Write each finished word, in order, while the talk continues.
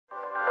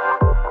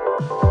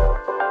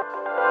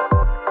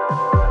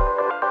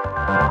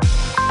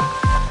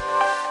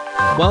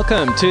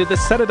Welcome to the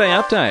Saturday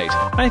Update.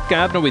 Faith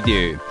Gardner with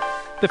you.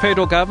 The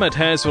federal government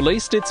has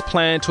released its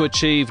plan to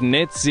achieve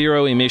net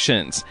zero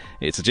emissions.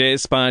 It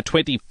suggests by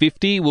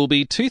 2050 we'll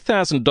be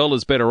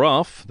 $2,000 better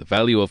off, the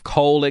value of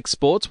coal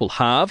exports will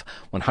halve,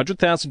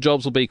 100,000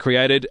 jobs will be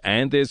created,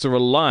 and there's a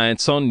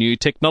reliance on new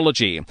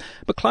technology.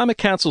 But Climate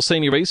Council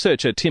senior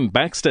researcher Tim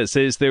Baxter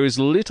says there is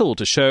little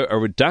to show a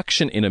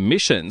reduction in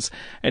emissions,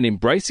 and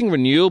embracing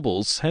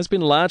renewables has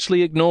been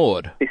largely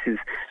ignored. This is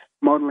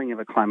modelling of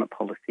a climate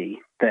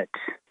policy that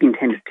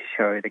intended to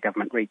show the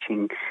government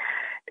reaching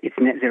its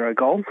net zero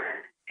goal,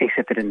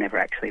 except that it never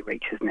actually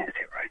reaches net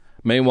zero.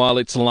 Meanwhile,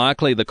 it's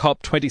likely the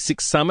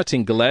COP26 summit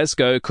in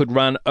Glasgow could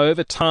run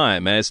over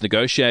time as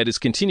negotiators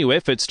continue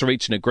efforts to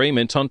reach an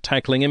agreement on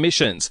tackling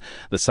emissions.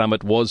 The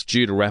summit was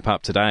due to wrap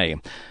up today.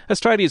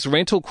 Australia's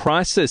rental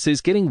crisis is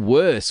getting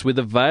worse, with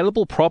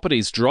available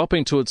properties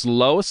dropping to its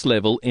lowest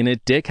level in a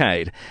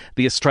decade.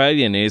 The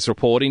Australian is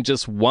reporting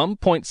just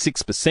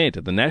 1.6%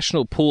 of the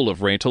national pool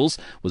of rentals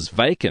was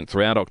vacant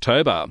throughout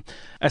October.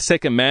 A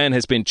second man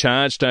has been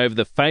charged over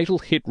the fatal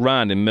hit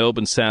run in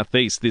Melbourne's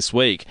southeast this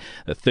week.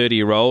 The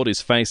 30-year-old is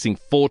facing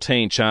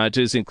 14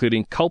 charges,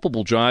 including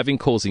culpable driving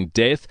causing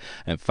death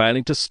and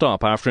failing to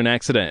stop after an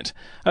accident.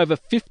 Over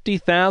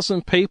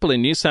 50,000 people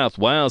in New South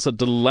Wales are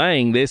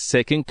delaying their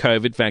second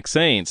COVID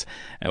vaccines.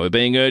 And we're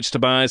being urged to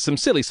buy some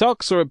silly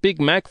socks or a Big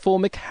Mac for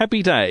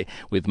McHappy Day,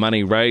 with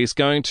money raised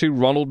going to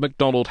Ronald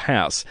McDonald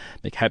House.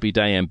 McHappy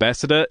Day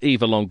ambassador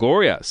Eva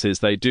Longoria says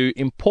they do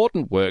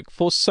important work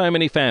for so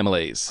many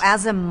families.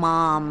 As a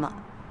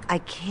mom, I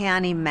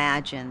can't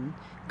imagine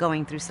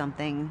going through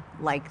something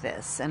like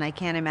this, and I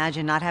can't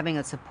imagine not having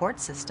a support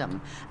system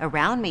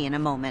around me in a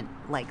moment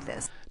like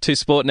this. To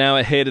sport now,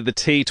 ahead of the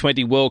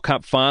T20 World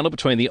Cup final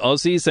between the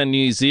Aussies and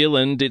New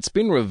Zealand. It's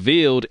been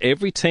revealed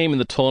every team in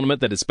the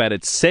tournament that has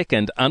batted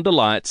second under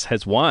lights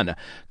has won.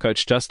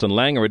 Coach Justin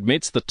Langer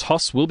admits the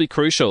toss will be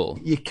crucial.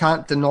 You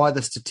can't deny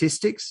the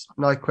statistics,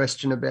 no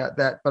question about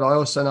that. But I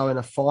also know in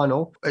a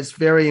final, it's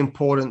very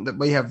important that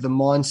we have the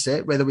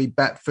mindset, whether we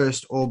bat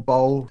first or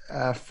bowl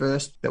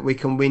first, that we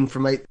can win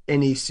from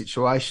any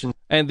situation.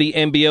 And the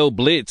NBL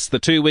Blitz, the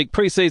 2-week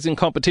pre-season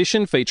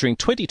competition featuring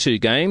 22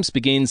 games,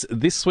 begins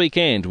this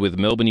weekend with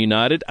Melbourne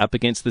United up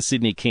against the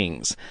Sydney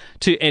Kings.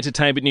 To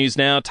entertainment news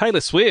now,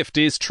 Taylor Swift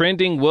is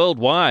trending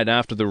worldwide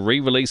after the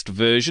re-released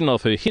version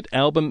of her hit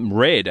album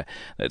Red.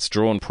 That's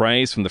drawn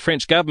praise from the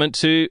French government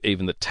to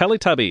even the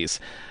Teletubbies.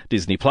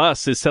 Disney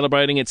Plus is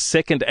celebrating its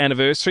second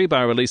anniversary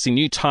by releasing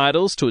new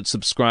titles to its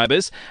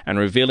subscribers and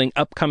revealing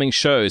upcoming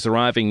shows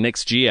arriving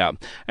next year.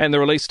 And the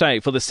release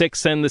date for the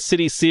Sex and the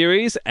City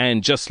series,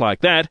 And Just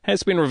Like That,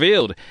 has been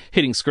revealed,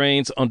 hitting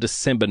screens on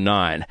December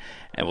 9.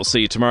 And we'll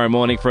see you tomorrow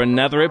morning for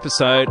another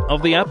episode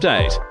of The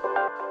Update.